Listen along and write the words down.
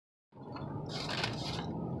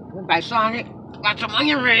By Sonic, got some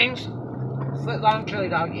onion rings, foot long chili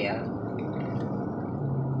dog, yeah.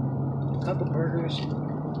 Couple burgers.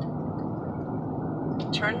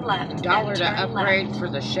 Turn left. $1 to upgrade left. for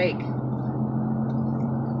the shake.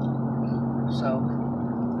 So,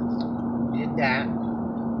 did that.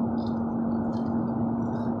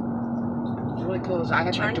 What's really cool is I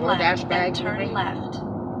have my DoorDash bag with me. Turn left.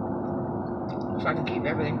 So I can keep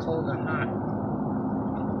everything cold and hot.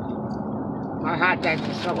 My hot bags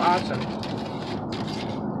are so awesome.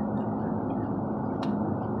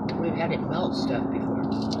 We've had it melt stuff before.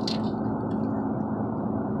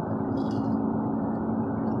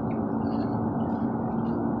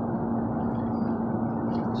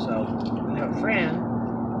 So, we have a friend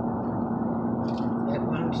that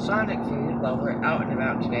wanted Sonic food while we're out and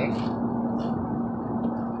about today.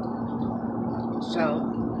 So,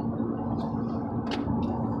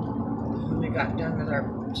 when we got done with our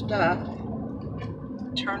stuff,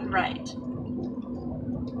 turn right.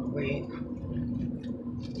 We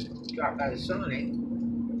dropped by the Sonic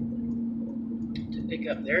to pick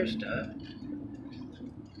up their stuff,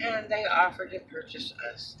 and they offered to purchase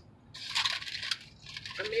us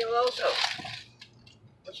a meal also,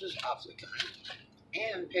 which was awfully kind,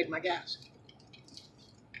 and paid my gas.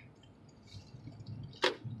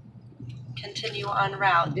 Continue on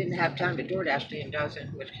route. Didn't have time to DoorDash stay in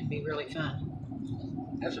Dothan, which can be really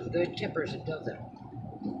fun. Have some good tippers in Dothan.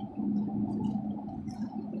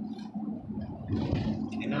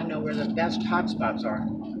 And I know where the best hot spots are.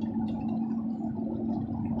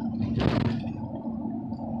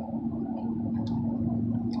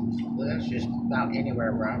 Well, that's just about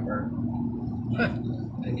anywhere where I work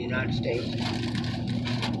in the United States.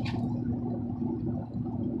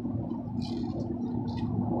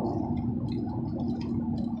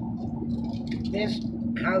 This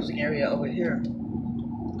housing area over here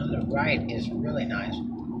on the right is really nice.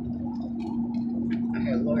 I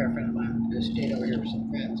had a lawyer friend of mine who stayed over here with some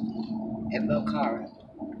friends at Bocar.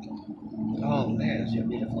 Oh man, it's so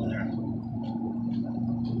beautiful in there.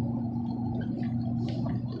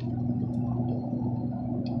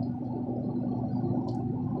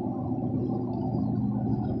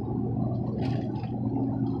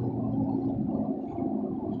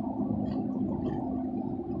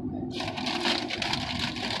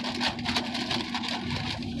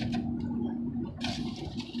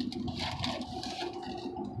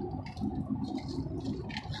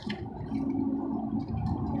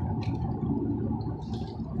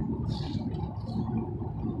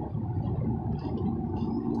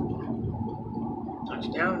 It's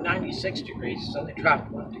now 96 degrees, it's only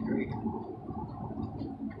dropped 1 degree.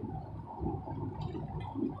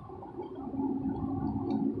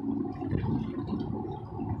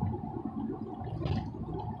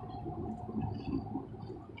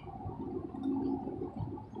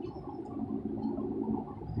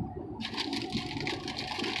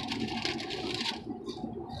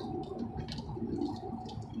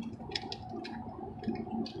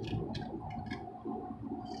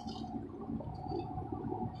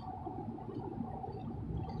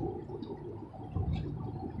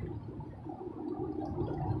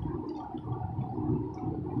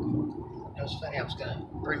 It was funny, I was going to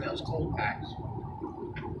bring those cold packs.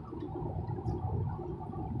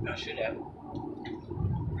 I should have.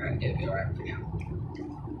 Alright, it'll be alright for now.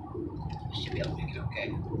 I should be able to make it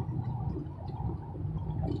okay.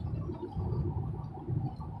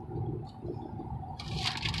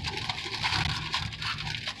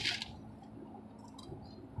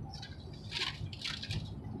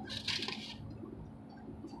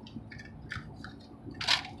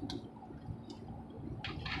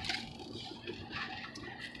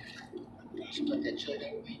 Split that chili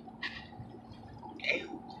dog with me. Damn.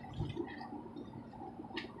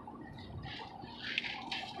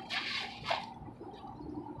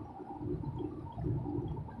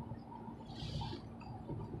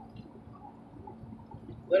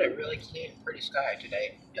 What a really clean, pretty sky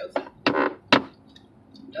today in Dothan.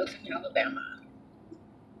 Dothan, Alabama.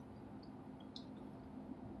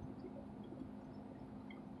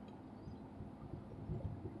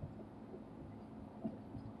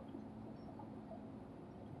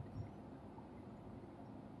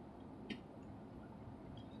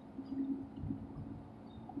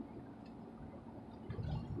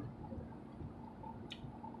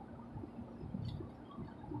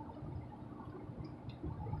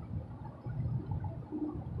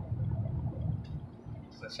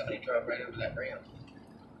 So somebody drove right over that rail.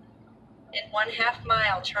 In 1/2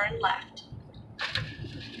 mile, turn left.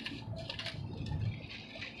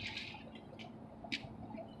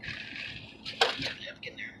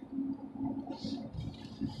 Napkin there.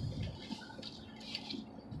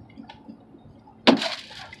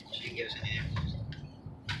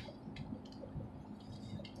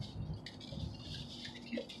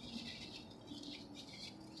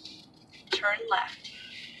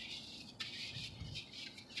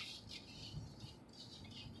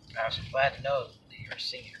 I was glad to know that you're a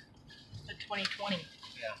senior. The 2020.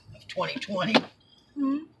 Yeah, of 2020.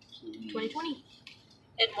 Mm-hmm. 2020.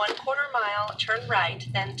 In 1/4 mile, turn right,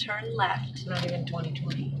 then turn left. It's not even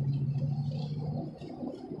 2020.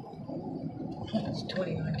 It's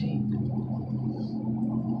 2019.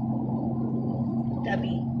 That'd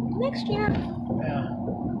be next year. Yeah.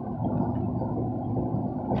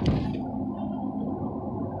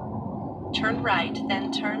 Turn right,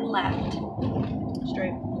 then turn left.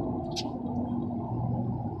 Straight.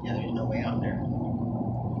 Yeah, there's no way out there.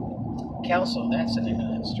 Kelso, that's the name of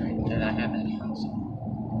that street that I have in Kelso,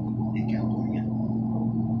 in California.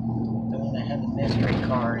 The one that had the mystery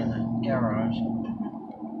car in the garage.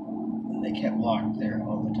 They kept locked there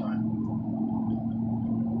all the time.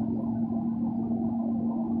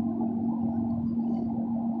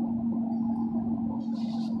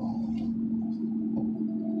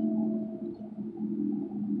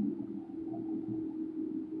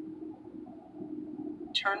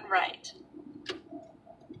 Turn right.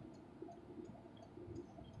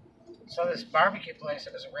 So this barbecue place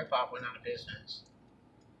that was a ripoff went out of business.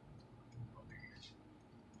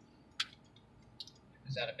 It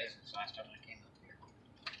was out of business last time I came up here.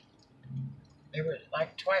 They were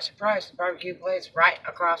like twice the price of the barbecue place right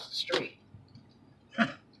across the street.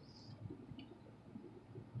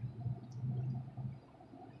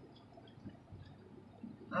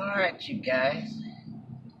 Alright, you guys.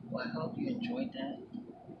 Well, I hope you enjoyed that.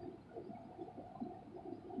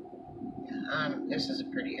 This is a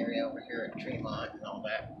pretty area over here at Tremont and all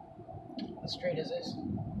that. What street is this?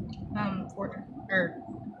 Fortner.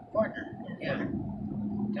 Fortner. Yeah.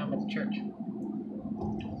 Down by the church.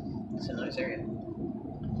 It's a nice area.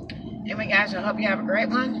 Anyway, guys, I hope you have a great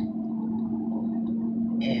one.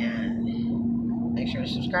 And make sure to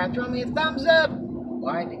subscribe. Throw me a thumbs up.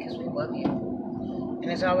 Why? Because we love you.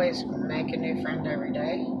 And as always, make a new friend every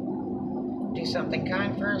day. Do something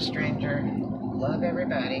kind for a stranger. Love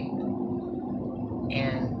everybody.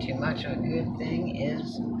 And too much of a good thing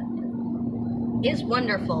is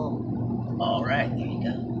Wonderful. all right. There you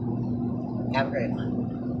go. Have a great one.